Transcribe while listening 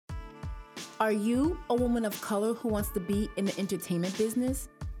Are you a woman of color who wants to be in the entertainment business?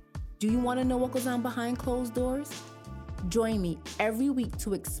 Do you want to know what goes on behind closed doors? Join me every week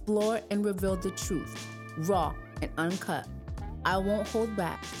to explore and reveal the truth, raw and uncut. I won't hold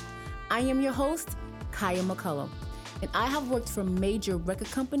back. I am your host, Kaya McCullum, and I have worked for major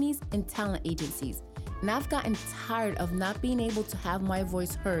record companies and talent agencies, and I've gotten tired of not being able to have my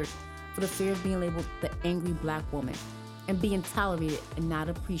voice heard for the fear of being labeled the angry Black woman and being tolerated and not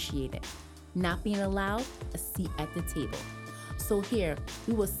appreciated, not being allowed a seat at the table. So here,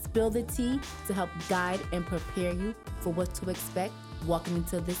 we will spill the tea to help guide and prepare you for what to expect walking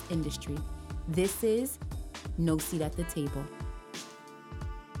into this industry. This is No Seat at the Table.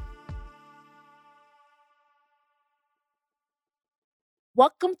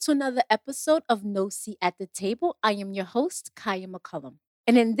 Welcome to another episode of No Seat at the Table. I am your host, Kaya McCullum.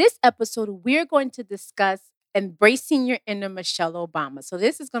 And in this episode, we're going to discuss embracing your inner Michelle Obama. So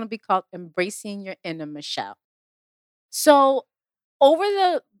this is going to be called Embracing Your Inner Michelle. So over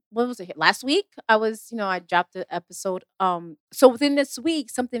the what was it last week? I dropped the episode. So within this week,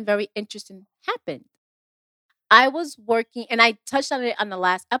 something very interesting happened. I was working, and I touched on it on the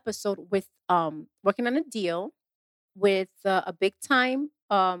last episode with working on a deal with a big time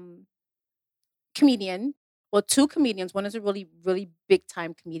comedian. Well, two comedians. One is a really, really big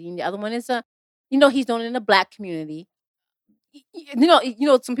time comedian. The other one is he's known in the Black community.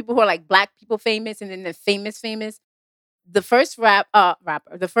 Some people who are like Black people famous, and then the famous. The first rapper,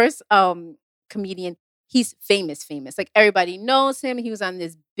 the first comedian, he's famous. Like everybody knows him. He was on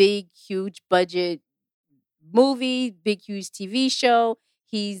this big, huge budget movie, big, huge TV show.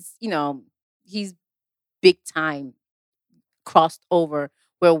 He's big time crossed over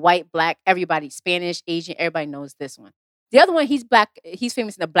where white, Black, everybody, Spanish, Asian, everybody knows this one. The other one, he's Black, he's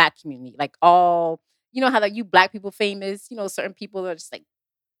famous in the Black community. Like how like you Black people famous, certain people are just like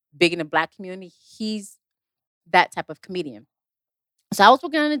big in the Black community. He's that type of comedian. So I was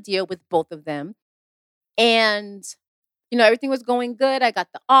working on a deal with both of them. And, everything was going good. I got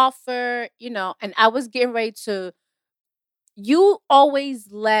the offer, and I was getting ready to. You always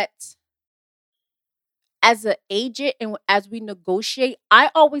as an agent and as we negotiate,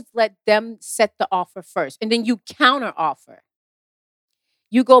 I always let them set the offer first. And then you counter offer.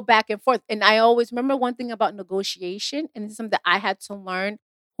 You go back and forth. And I always remember one thing about negotiation, and this is something that I had to learn: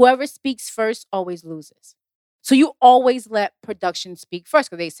 whoever speaks first always loses. So you always let production speak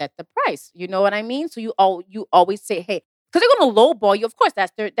first because they set the price. You know what I mean? So you always say, hey, because they're gonna lowball you. Of course,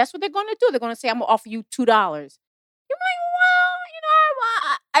 that's what they're gonna do. They're gonna say, I'm gonna offer you $2. You're like,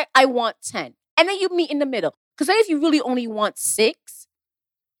 well, I want 10. And then you meet in the middle. Because then if you really only want 6,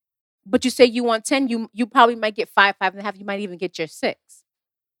 but you say you want 10, you probably might get 5.5. You might even get your 6.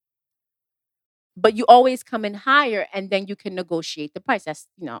 But you always come in higher, and then you can negotiate the price. That's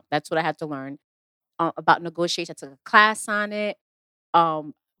what I had to learn about negotiation. I took a class on it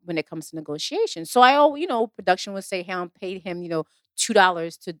when it comes to negotiation. So production would say, hey, I'm paid him,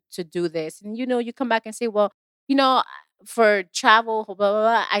 $2 to do this. And, you come back and say, well, for travel, blah, blah,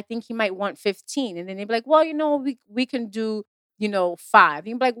 blah, I think he might want 15. And then they'd be like, well, we can do, 5.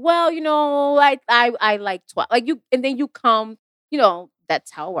 You'd be like, well, I like 12. And then you come,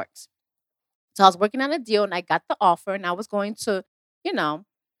 that's how it works. So I was working on a deal, and I got the offer, and I was going to,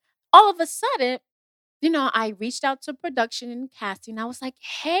 all of a sudden, I reached out to production and casting. I was like,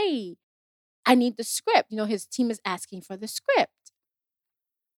 hey, I need the script. His team is asking for the script.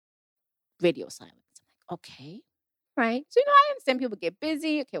 Radio silence. I'm like, okay, right. So, I understand people get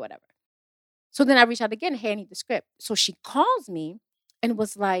busy. Okay, whatever. So then I reached out again. Hey, I need the script. So she calls me and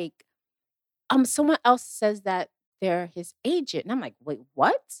was like, someone else says that they're his agent. And I'm like, wait,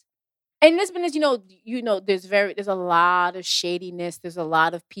 what? And this business, there's a lot of shadiness. There's a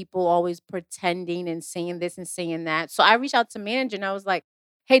lot of people always pretending and saying this and saying that. So I reached out to manager, and I was like,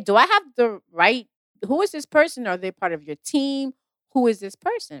 hey, do I have the right? Who is this person? Are they part of your team? Who is this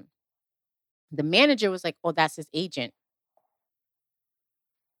person? The manager was like, oh, that's his agent.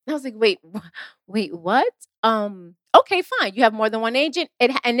 And I was like, wait, what? Okay, fine. You have more than one agent.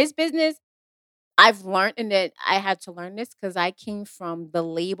 In this business, I've learned, and that I had to learn this because I came from the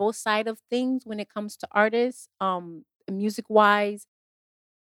label side of things when it comes to artists, music wise.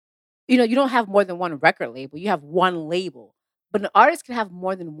 You don't have more than one record label. You have one label. But an artist can have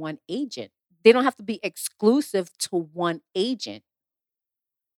more than one agent. They don't have to be exclusive to one agent,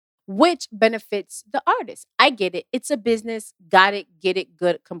 which benefits the artist. I get it. It's a business. Got it. Get it.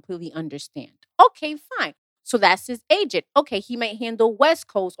 Good. Completely understand. Okay, fine. So that's his agent. Okay, he might handle West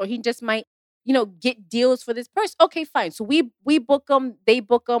Coast, or he just might get deals for this person. Okay, fine. So we book them, they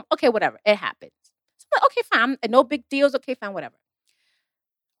book them. Okay, whatever. It happens. So I'm like, okay, fine. No big deals. Okay, fine, whatever.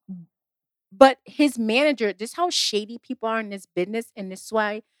 But his manager, this is how shady people are in this business, and this is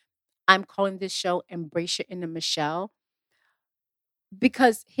why I'm calling this show Embrace Your Inner Michelle,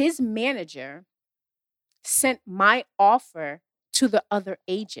 because his manager sent my offer to the other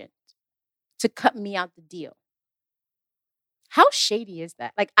agent to cut me out the deal. How shady is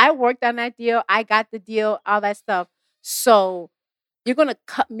that? Like, I worked on that deal, I got the deal, all that stuff. So you're gonna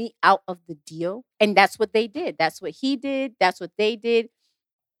cut me out of the deal? And that's what they did. That's what he did. That's what they did.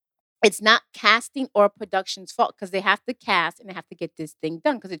 It's not casting or production's fault because they have to cast and they have to get this thing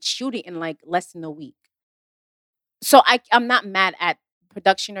done because it's shooting in like less than a week. So I'm not mad at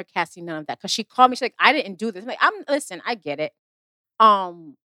production or casting, none of that. Because she called me, she's like, I didn't do this. I'm like, listen, I get it.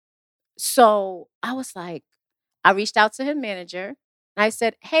 Um, so I was like, I reached out to his manager and I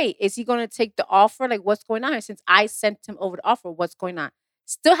said, hey, is he gonna take the offer? Like, what's going on? Since I sent him over the offer, what's going on?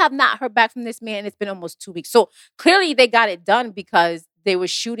 Still have not heard back from this man. It's been almost 2 weeks. So clearly they got it done because they were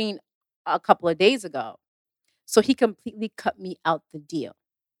shooting a couple of days ago. So he completely cut me out the deal.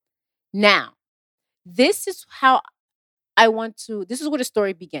 Now, this is how this is where the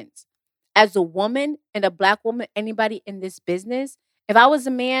story begins. As a woman and a Black woman, anybody in this business, if I was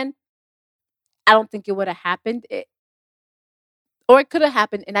a man, I don't think it would have happened. Or it could have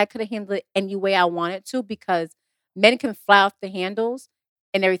happened and I could have handled it any way I wanted to because men can fly off the handles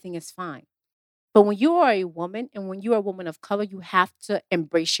and everything is fine. But when you are a woman and when you are a woman of color, you have to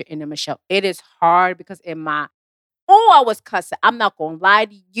embrace your inner Michelle. It is hard because I was cussing. I'm not gonna lie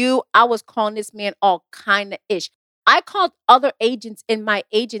to you. I was calling this man all kind of ish. I called other agents in my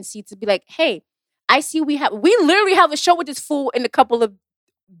agency to be like, hey, I see we literally have a show with this fool in a couple of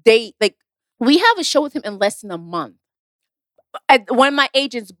days. Like, we have a show with him in less than a month. One of my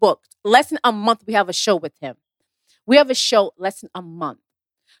agents booked. Less than a month, we have a show with him. We have a show less than a month.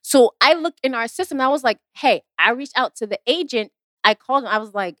 So I looked in our system and I was like, hey, I reached out to the agent. I called him. I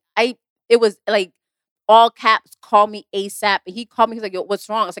was like, it was like all caps, call me ASAP. And he called me. He's like, yo, what's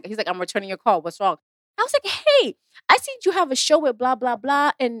wrong? He's like, I'm returning your call. What's wrong? I was like, hey, I see you have a show with blah, blah,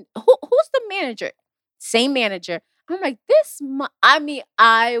 blah. And who's the manager? Same manager. I'm like,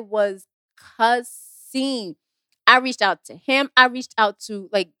 I was cussing. I reached out to him. I reached out to,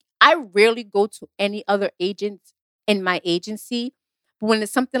 like, I rarely go to any other agents in my agency. But when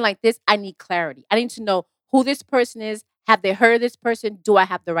it's something like this, I need clarity. I need to know who this person is. Have they heard of this person? Do I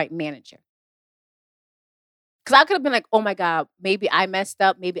have the right manager? Because I could have been like, oh my God, maybe I messed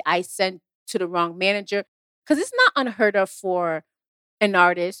up. Maybe I sent to the wrong manager. Because it's not unheard of for an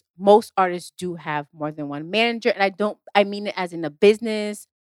artist. Most artists do have more than one manager. And I mean it as in a business,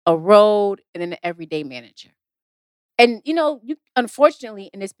 a road, and then an everyday manager. And unfortunately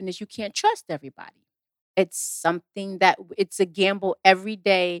in this business, you can't trust everybody. It's something that it's a gamble every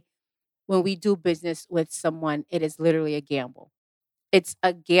day when we do business with someone. It is literally a gamble. It's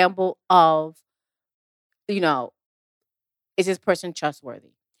a gamble of, is this person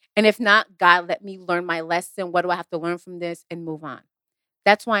trustworthy? And if not, God, let me learn my lesson. What do I have to learn from this and move on?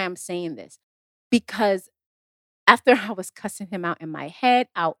 That's why I'm saying this. Because after I was cussing him out in my head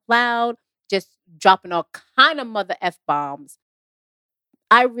out loud, just dropping all kind of mother F bombs,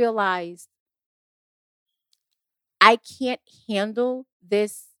 I realized I can't handle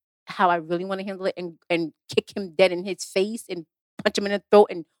this how I really want to handle it and kick him dead in his face and punch him in the throat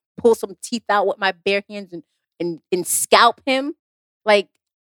and pull some teeth out with my bare hands and scalp him. Like,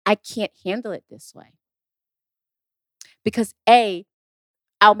 I can't handle it this way. Because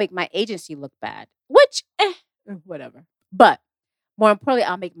I'll make my agency look bad, which, whatever. But more importantly,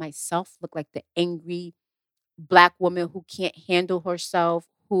 I'll make myself look like the angry Black woman who can't handle herself,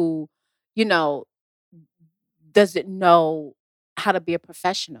 who, doesn't know how to be a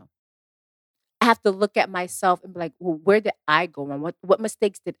professional. I have to look at myself and be like, well, where did I go wrong? What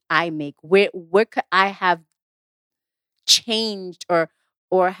mistakes did I make? Where could I have changed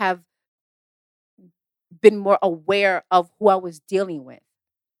or have been more aware of who I was dealing with?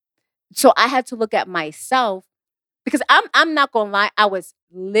 So I had to look at myself because I'm not gonna lie, I was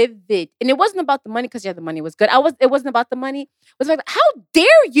livid. And it wasn't about the money because the money was good. It wasn't about the money. It was like, how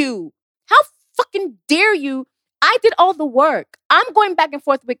dare you? How fucking dare you? I did all the work. I'm going back and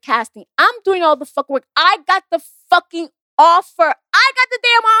forth with casting. I'm doing all the fucking work. I got the fucking offer. I got the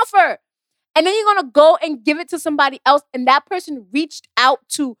damn offer. And then you're gonna go and give it to somebody else, and that person reached out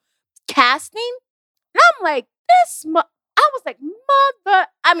to casting? And I'm like, I was like, mother.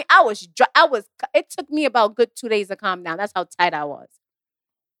 I mean, it took me about a good 2 days to calm down. That's how tight I was.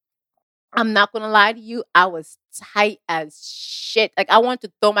 I'm not going to lie to you. I was tight as shit. Like, I wanted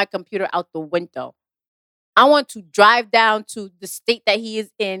to throw my computer out the window. I want to drive down to the state that he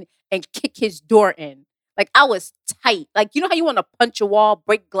is in and kick his door in. Like, I was tight. Like, you know how you want to punch a wall,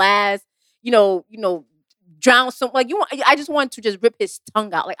 break glass? drown some. Like I just wanted to just rip his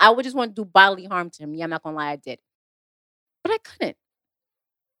tongue out. Like I would just want to do bodily harm to him. Yeah, I'm not gonna lie, I did, but I couldn't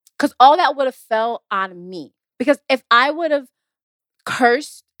because all that would have fell on me. Because if I would have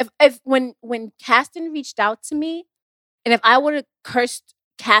cursed, if when Caston reached out to me, and if I would have cursed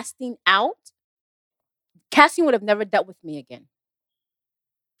Casting out, Casting would have never dealt with me again.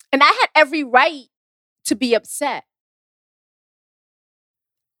 And I had every right to be upset.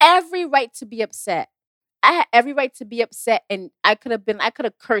 Every right to be upset. I had every right to be upset, and I could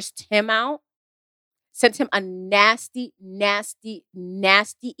have cursed him out, sent him a nasty, nasty,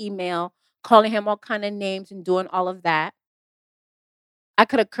 nasty email, calling him all kind of names and doing all of that. I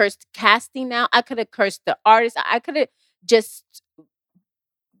could have cursed Casting out. I could have cursed the artist. I could have just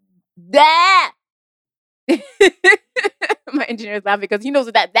that. My engineer is laughing because he knows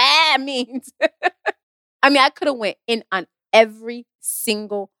what that means. I mean, I could have went in on every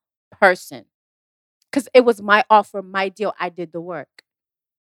single person because it was my offer, my deal. I did the work.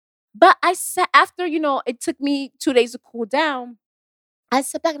 But I sat after, it took me 2 days to cool down. I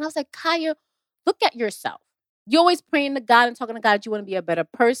sat back and I was like, Kaya, look at yourself. You're always praying to God and talking to God. You want to be a better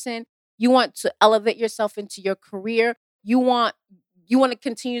person. You want to elevate yourself into your career. You want to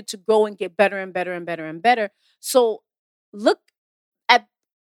continue to grow and get better and better and better and better. So look at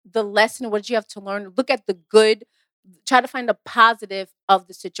the lesson, what you have to learn. Look at the good. Try to find the positive of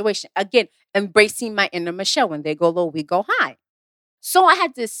the situation. Again, embracing my inner Michelle. When they go low, we go high. So I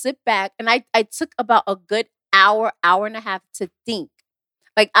had to sit back and I took about a good hour and a half to think.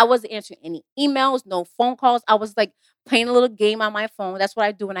 Like I wasn't answering any emails, no phone calls. I was like playing a little game on my phone. That's what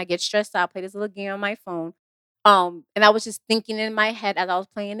I do when I get stressed out. I play this little game on my phone. And I was just thinking in my head as I was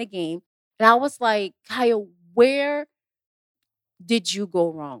playing the game. And I was like, Kaya, where did you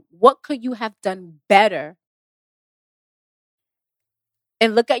go wrong? What could you have done better?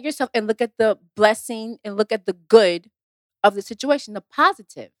 And look at yourself and look at the blessing and look at the good of the situation, the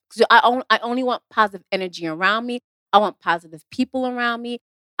positive. Because I only want positive energy around me. I want positive people around me.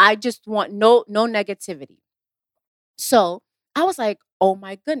 I just want no negativity. So I was like, oh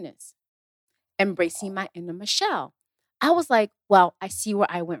my goodness, embracing my inner Michelle. I was like, well, I see where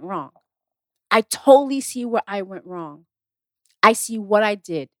I went wrong. I totally see where I went wrong. I see what I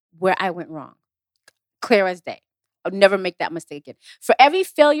did, where I went wrong. Clear as day. I'll never make that mistake again. For every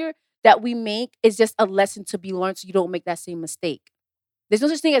failure that we make is just a lesson to be learned so you don't make that same mistake. There's no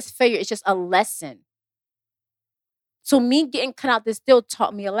such thing as failure. It's just a lesson. So me getting cut out this deal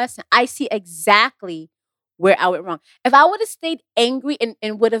taught me a lesson. I see exactly where I went wrong. If I would have stayed angry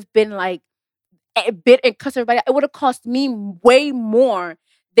and would have been like bit and cussed everybody, it would have cost me way more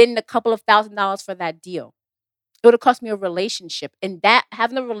than the couple of $1,000s for that deal. It would have cost me a relationship. And that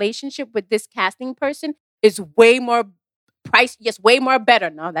having a relationship with this casting person is way more way more better.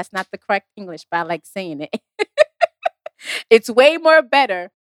 No, that's not the correct English, but I like saying it. It's way more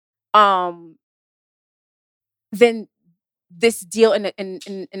better than this deal in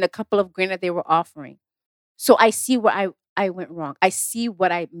a couple of grand that they were offering. So I see where I went wrong. I see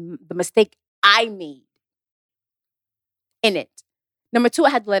the mistake I made in it. Number 2, I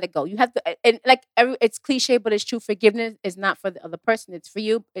had to let it go. You have to, and like it's cliche, but it's true. Forgiveness is not for the other person; it's for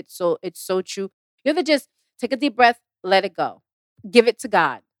you. It's so true. You have to just take a deep breath, let it go, give it to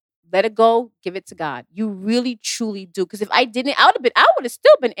God. Let it go, give it to God. You really, truly do. Because if I didn't, I would have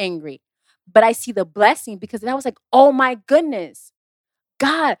still been angry. But I see the blessing because then I was like, oh my goodness,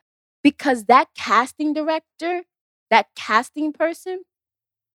 God, because that casting director, that casting person,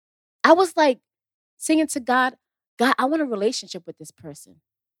 I was like singing to God, God, I want a relationship with this person.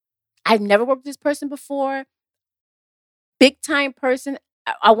 I've never worked with this person before. Big time person.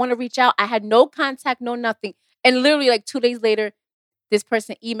 I want to reach out. I had no contact, no nothing. And literally like 2 days later, this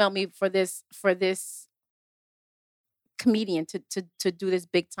person emailed me for this comedian to do this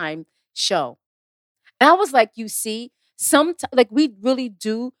big time show. And I was like, you see, like we really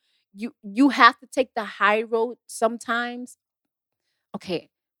do. You have to take the high road sometimes. Okay.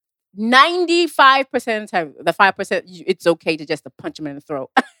 95% of the time, the 5%, it's okay to just to punch them in the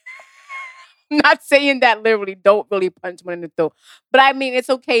throat. I'm not saying that literally. Don't really punch them in the throat. But I mean, it's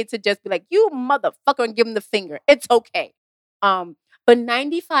okay to just be like, you motherfucker, and give them the finger. It's okay. But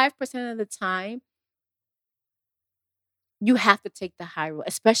 95% of the time, you have to take the high road,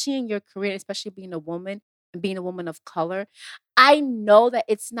 especially in your career, especially being a woman and being a woman of color. I know that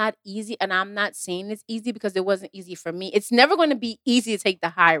it's not easy, and I'm not saying it's easy because it wasn't easy for me. It's never going to be easy to take the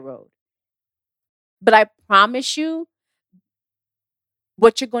high road. But I promise you,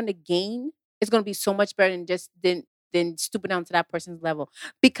 what you're going to gain is going to be so much better than stooping down to that person's level.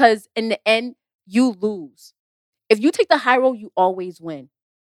 Because in the end, you lose. If you take the high road, you always win.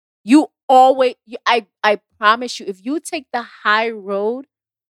 You always, I promise you, if you take the high road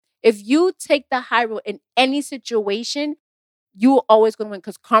in any situation, you are always going to win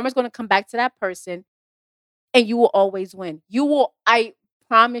because karma's going to come back to that person and you will always win. I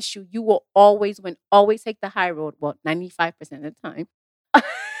promise you, you will always win. Always take the high road. Well, 95% of the time.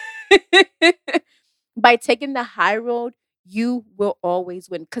 By taking the high road, you will always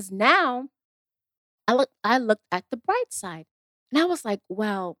win. Because now I looked at the bright side and I was like,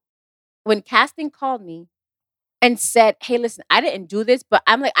 well, when casting called me and said, hey, listen, I didn't do this, but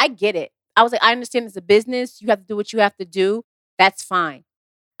I'm like, I get it. I was like, I understand it's a business. You have to do what you have to do. That's fine.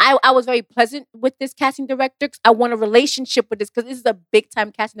 I was very pleasant with this casting director 'cause I want a relationship with this because this is a big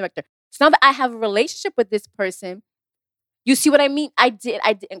time casting director. So now that I have a relationship with this person, you see what I mean? I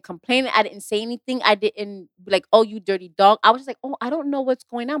didn't complain. I didn't say anything. I didn't be like, oh, you dirty dog. I was just like, oh, I don't know what's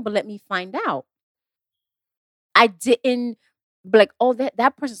going on, but let me find out. I didn't be like, oh,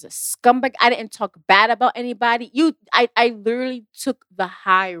 that person's a scumbag. I didn't talk bad about anybody. I literally took the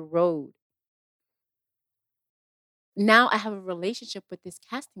high road. Now I have a relationship with this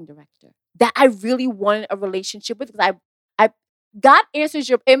casting director that I really wanted a relationship with because I God answers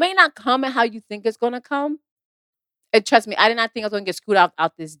your. It may not come at how you think it's gonna come. And trust me, I did not think I was gonna get screwed out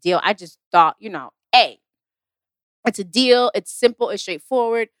this deal. I just thought, hey, it's a deal. It's simple. It's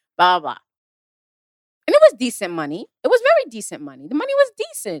straightforward. Blah blah. And it was decent money. It was very decent money. The money was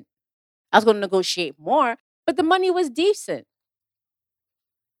decent. I was gonna negotiate more, but the money was decent.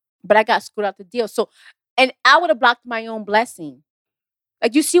 But I got screwed out the deal. So, and I would have blocked my own blessing.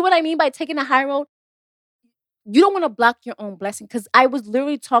 Like, you see what I mean by taking the high road? You don't want to block your own blessing because I was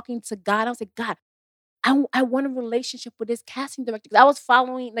literally talking to God. I was like, God, I want a relationship with this casting director. 'Cause I was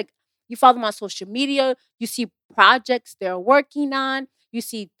following, like, you follow them on social media, you see projects they're working on, you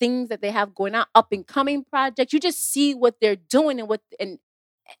see things that they have going on, up and coming projects. You just see what they're doing and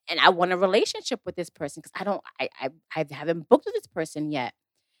I want a relationship with this person because I haven't booked with this person yet.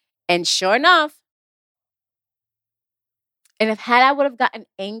 And sure enough, and if had I would have gotten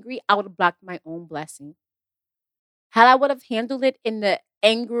angry, I would have blocked my own blessing. Had I would have handled it in the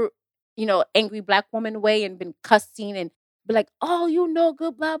angry black woman way and been cussing and be like, "Oh, you know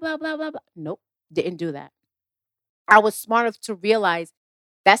good, blah, blah, blah, blah, blah." Nope, didn't do that. I was smart enough to realize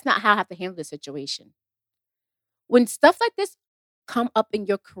that's not how I have to handle the situation. When stuff like this come up in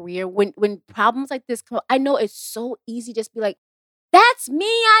your career, when problems like this come up, I know it's so easy just be like, "That's me,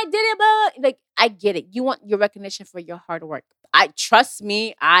 I did it," but like I get it. You want your recognition for your hard work. I trust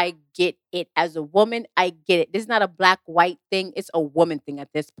me, I get it. As a woman, I get it. This is not a black white thing, it's a woman thing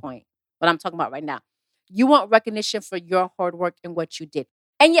at this point. What I'm talking about right now. You want recognition for your hard work and what you did.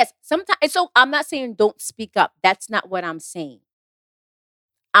 And yes, sometimes so I'm not saying don't speak up. That's not what I'm saying.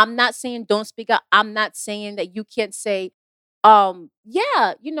 I'm not saying don't speak up. I'm not saying that you can't say,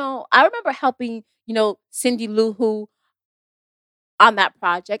 yeah, I remember helping, Cindy Lou Who on that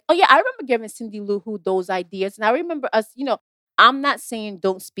project. Oh yeah, I remember giving Cindy Lou Who those ideas. And I remember us, I'm not saying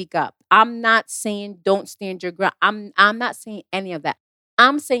don't speak up. I'm not saying don't stand your ground. I'm not saying any of that.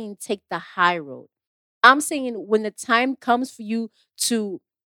 I'm saying take the high road. I'm saying when the time comes for you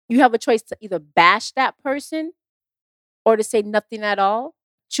have a choice to either bash that person or to say nothing at all.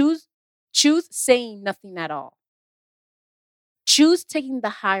 Choose choose saying nothing at all. Choose taking the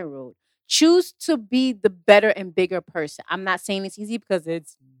high road. Choose to be the better and bigger person. I'm not saying it's easy because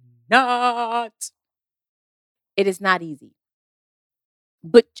it's not. It is not easy.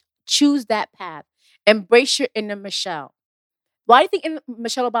 But choose that path. Embrace your inner Michelle. Why do you think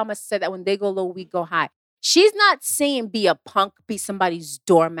Michelle Obama said that when they go low, we go high? She's not saying be a punk, be somebody's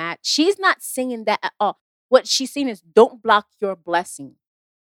doormat. She's not saying that at all. What she's saying is don't block your blessing.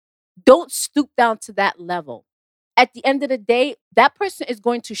 Don't stoop down to that level. At the end of the day, that person is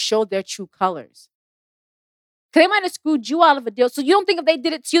going to show their true colors. Because they might have screwed you out of a deal. So you don't think if they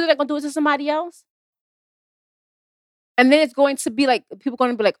did it to you, they're going to do it to somebody else? And then it's going to be like, people are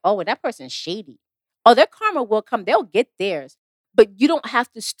going to be like, oh, well, that person's shady. Oh, their karma will come. They'll get theirs. But you don't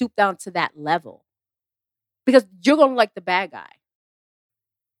have to stoop down to that level. Because you're going to look like the bad guy.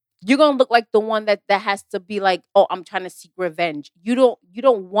 You're going to look like the one that has to be like, oh, I'm trying to seek revenge. You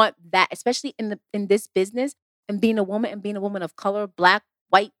don't want that, especially in this business and being a woman of color, black,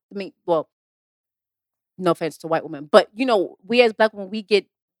 white. I mean, well, no offense to white women, but we as black women, we get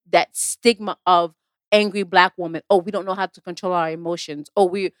that stigma of angry black woman. Oh, we don't know how to control our emotions. Oh,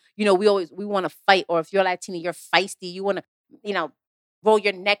 we want to fight. Or if you're Latina, you're feisty. You want to, roll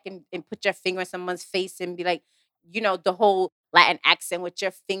your neck and put your finger in someone's face and be like, the whole Latin accent with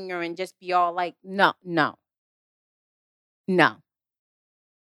your finger and just be all like, no, no, no.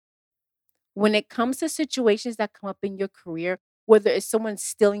 When it comes to situations that come up in your career, whether it's someone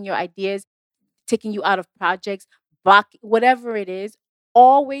stealing your ideas, taking you out of projects, block whatever it is,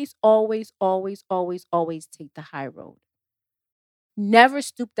 always, always, always, always, always take the high road. Never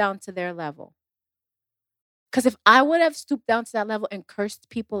stoop down to their level. Because if I would have stooped down to that level and cursed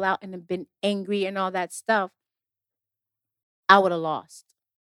people out and have been angry and all that stuff, I would have lost.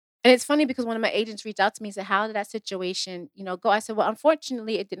 And it's funny because one of my agents reached out to me and said, "How did that situation, go?" I said, "Well,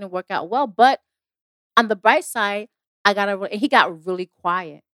 unfortunately, it didn't work out well, but on the bright side, I got a." And he got really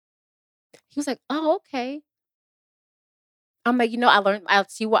quiet. He was like, "Oh, okay." I'm like, I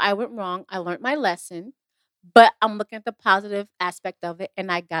see where I went wrong. I learned my lesson, but I'm looking at the positive aspect of it.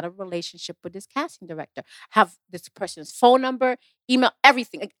 And I got a relationship with this casting director. Have this person's phone number, email,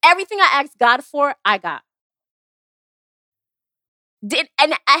 everything. Like everything I asked God for, I got.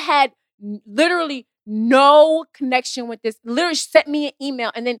 And I had literally no connection with this. Literally sent me an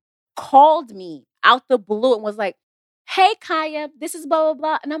email and then called me out the blue and was like, "Hey, Kaya, this is blah, blah,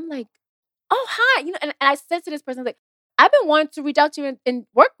 blah." And I'm like, "Oh, hi." And I said to this person, like, "I've been wanting to reach out to you and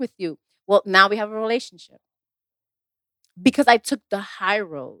work with you." Well, now we have a relationship because I took the high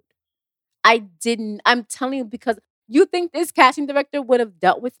road. I didn't, I'm telling you, because you think this casting director would have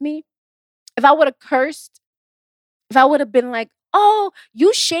dealt with me? If I would have cursed, if I would have been like, "Oh,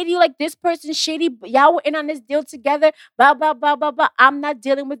 you shady like this person shady, y'all were in on this deal together, blah, blah, blah, blah, blah. I'm not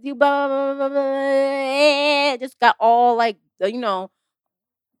dealing with you, blah, blah, blah, blah, blah." Just got all like,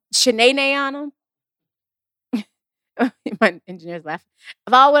 Shanae on them. My engineer's laughing.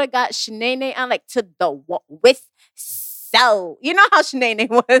 If I would have got Shanae on like to the with so, you know how Shanae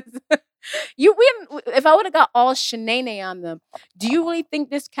was. If I would have got all Shanae on them, do you really think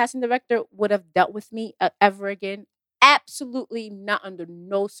this casting director would have dealt with me ever again? Absolutely not, under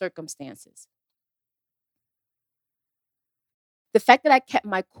no circumstances. The fact that I kept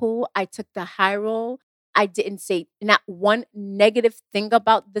my cool, I took the high roll, I didn't say not one negative thing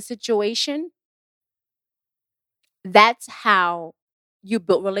about the situation. That's how you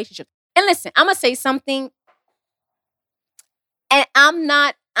build relationships. And listen, I'm gonna say something, and I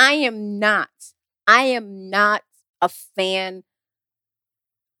am not a fan.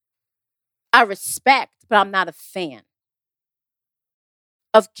 I respect, but I'm not a fan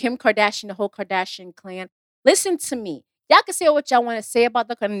of Kim Kardashian, the whole Kardashian clan. Listen to me. Y'all can say what y'all want to say about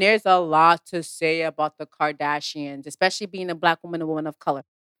and there's a lot to say about the Kardashians, especially being a Black woman, a woman of color.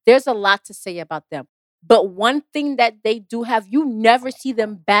 There's a lot to say about them. But one thing that they do have, you never see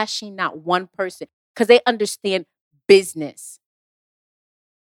them bashing not one person because they understand business.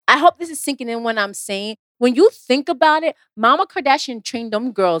 I hope this is sinking in what I'm saying. When you think about it, Mama Kardashian trained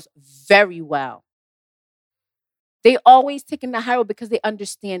them girls very well. They always taking the high road because they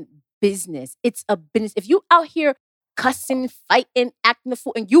understand business. It's a business. If you out here cussing, fighting, acting the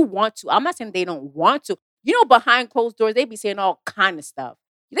fool, and you want to, I'm not saying they don't want to. Behind closed doors, they be saying all kind of stuff.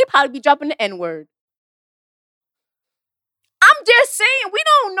 They probably be dropping the N-word. I'm just saying, we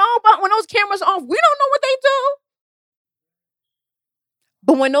don't know about when those cameras are off. We don't know what they do.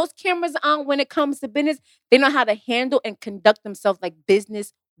 But when those cameras are on, when it comes to business, they know how to handle and conduct themselves like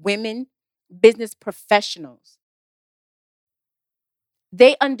business women, business professionals.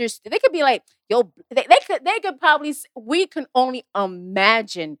 They understand. They could be like, "Yo," they could probably, we can only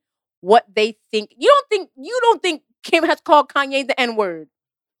imagine what they think. You don't think Kim has called Kanye the N-word.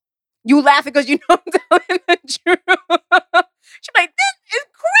 You laughing because you know I'm telling the truth. She's like, "This is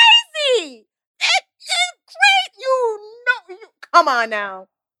crazy. It is crazy. Come on now."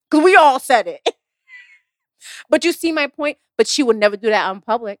 Because we all said it. But you see my point? But she would never do that on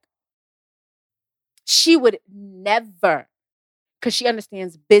public. She would never. Because she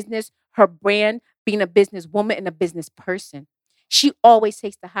understands business, her brand, being a businesswoman and a business person. She always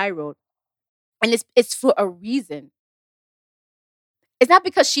takes the high road. And it's for a reason. It's not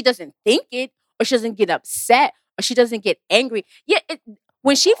because she doesn't think it, or she doesn't get upset, or she doesn't get angry. Yeah,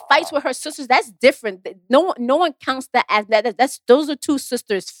 when she fights with her sisters, that's different. No one counts that as that. Those are two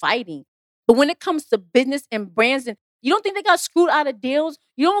sisters fighting. But when it comes to business and brands, and you don't think they got screwed out of deals?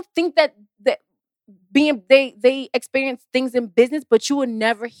 You don't think that they experience things in business, but you would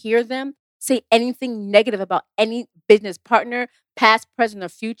never hear them say anything negative about any business partner, past, present, or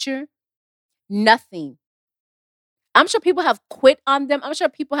future? Nothing. I'm sure people have quit on them. I'm sure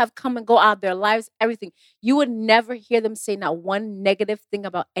people have come and go out of their lives, everything. You would never hear them say not one negative thing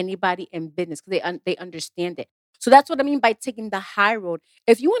about anybody in business because they understand it. So that's what I mean by taking the high road.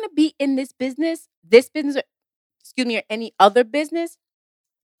 If you want to be in this business, or, excuse me, or any other business,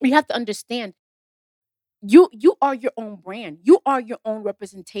 you have to understand you are your own brand. You are your own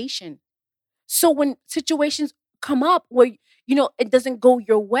representation. So when situations come up where it doesn't go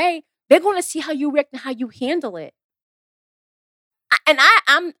your way, they're going to see how you react and how you handle it.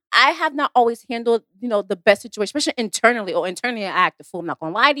 I have not always handled, the best situation, especially internally. Or internally, I act a fool. I'm not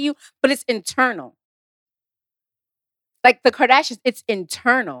gonna lie to you, but it's internal. Like the Kardashians, it's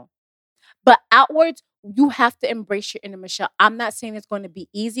internal. But outwards, you have to embrace your inner Michelle. I'm not saying it's going to be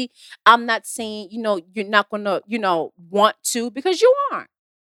easy. I'm not saying, you're not going to, want to, because you aren't.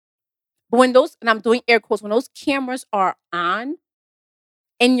 But when those, and I'm doing air quotes, when those cameras are on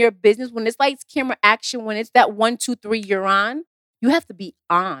in your business, when it's lights, camera, action, when it's that 1, 2, 3, you're on, you have to be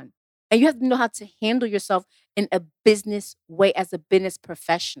on. And you have to know how to handle yourself in a business way as a business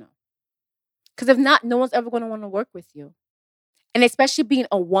professional. Because if not, no one's ever going to want to work with you. And especially being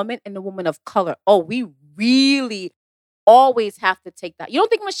a woman and a woman of color. Oh, we really always have to take that. You don't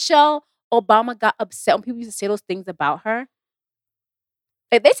think Michelle Obama got upset when people used to say those things about her?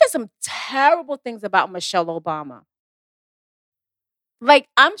 Like, they said some terrible things about Michelle Obama. Like,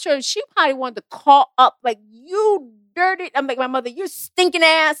 I'm sure she probably wanted to call up, like, you dirty. I'm like, my mother, you stinking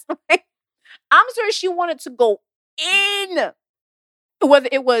ass. Like, I'm sure she wanted to go in. Whether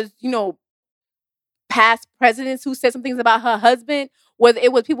it was, past presidents who said some things about her husband, whether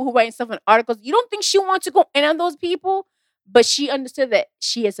it was people who writing stuff in articles. You don't think she wanted to go in on those people? But she understood that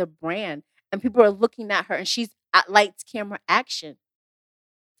she is a brand and people are looking at her and she's at lights, camera, action.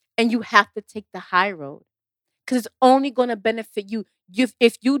 And you have to take the high road because it's only going to benefit you.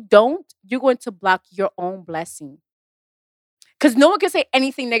 If you don't, you're going to block your own blessing. Because no one can say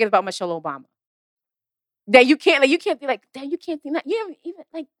anything negative about Michelle Obama. That you can't be like, damn, you can't think that. You haven't even,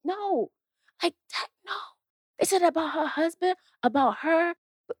 like, no. Like that, no. They said about her husband, about her,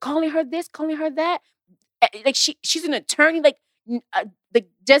 calling her this, calling her that. Like she's an attorney, like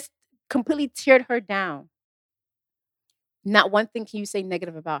just completely teared her down. Not one thing can you say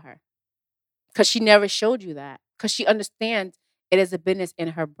negative about her. Because she never showed you that. Because she understands it is a business in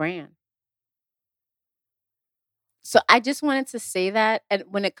her brand. So I just wanted to say that. And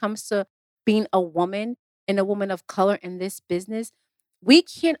when it comes to being a woman and a woman of color in this business, we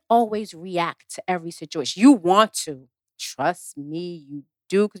can't always react to every situation. You want to. Trust me, you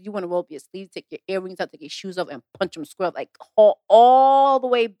do. Because you want to roll up your sleeves, take your earrings out, take your shoes off, and punch them square, like all the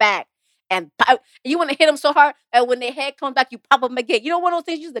way back. And you want to hit them so hard that when their head comes back, you pop them again. You know one of those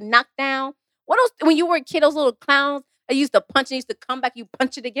things you used to knock down? One of those, when you were a kid, those little clowns that used to punch and used to come back, you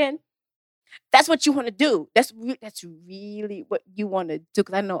punch it again? That's what you want to do. That's really what you want to do.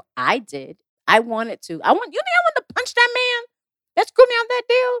 Because I know I did. I wanted to. You think I wanted to punch that man that screwed me on that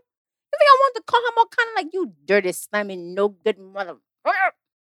deal? You think I wanted to call him all kind of like, you dirty, slimy, no good mother?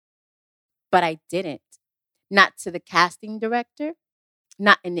 But I didn't. Not to the casting director,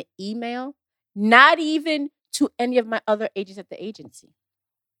 not in the email, not even to any of my other agents at the agency.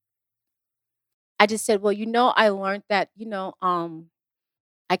 I just said, well, I learned that,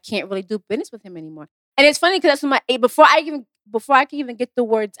 I can't really do business with him anymore. And it's funny because that's when before I can even get the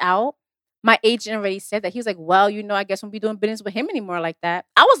words out, my agent already said that. He was like, well, I guess won't be doing business with him anymore like that.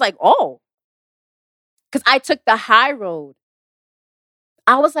 I was like, oh, because I took the high road.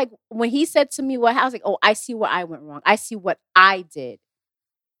 I was like, when he said to me I was like, oh, I see where I went wrong. I see what I did.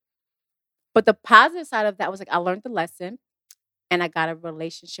 But the positive side of that was like, I learned the lesson and I got a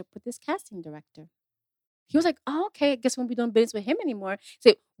relationship with this casting director. He was like, oh, okay, I guess we won't be doing business with him anymore.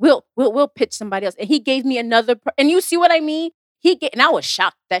 So we'll pitch somebody else. And he gave me another, and you see what I mean? And I was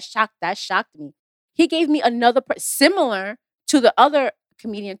shocked. That shocked me. He gave me another similar to the other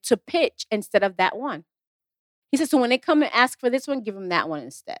comedian to pitch instead of that one. He said, so when they come and ask for this one, give them that one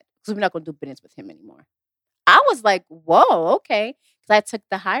instead. Because we're not going to do business with him anymore. I was like, whoa, okay. Because I took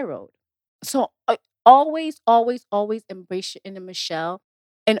the high road. So always, always, always embrace your inner Michelle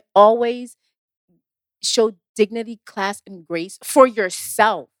and always show dignity, class, and grace for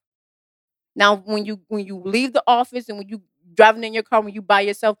yourself. Now, when you leave the office and when you driving in your car, when you by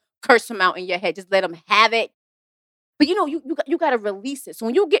yourself, curse them out in your head. Just let them have it. But you got to release it. So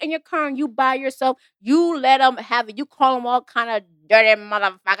when you get in your car and you by yourself, you let them have it. You call them all kind of dirty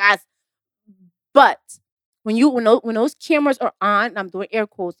motherfuckers. But when those cameras are on, and I'm doing air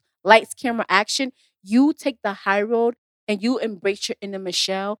quotes, lights, camera, action, you take the high road and you embrace your inner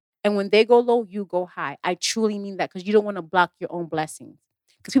Michelle. And when they go low, you go high. I truly mean that because you don't want to block your own blessings.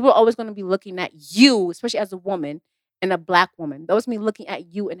 Because people are always going to be looking at you, especially as a woman and a Black woman. They're always going to be looking at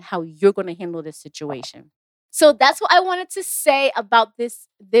you and how you're going to handle this situation. So that's what I wanted to say about this,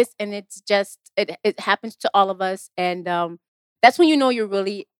 and it's just it happens to all of us, and that's when you know you're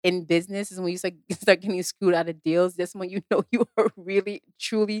really in business. Is when you start getting screwed out of deals. That's when you know you are really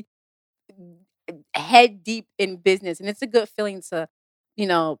truly head deep in business, and it's a good feeling to,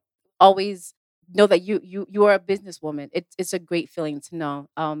 always know that you are a businesswoman. It's a great feeling to know.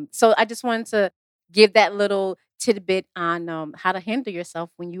 So I just wanted to give that little tidbit on how to handle yourself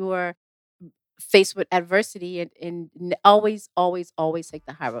when you are faced with adversity, and always, always, always take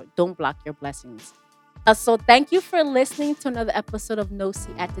the high road. Don't block your blessings. So thank you for listening to another episode of No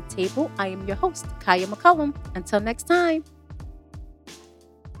Seat at the Table. I am your host, Kaya McCollum. Until next time.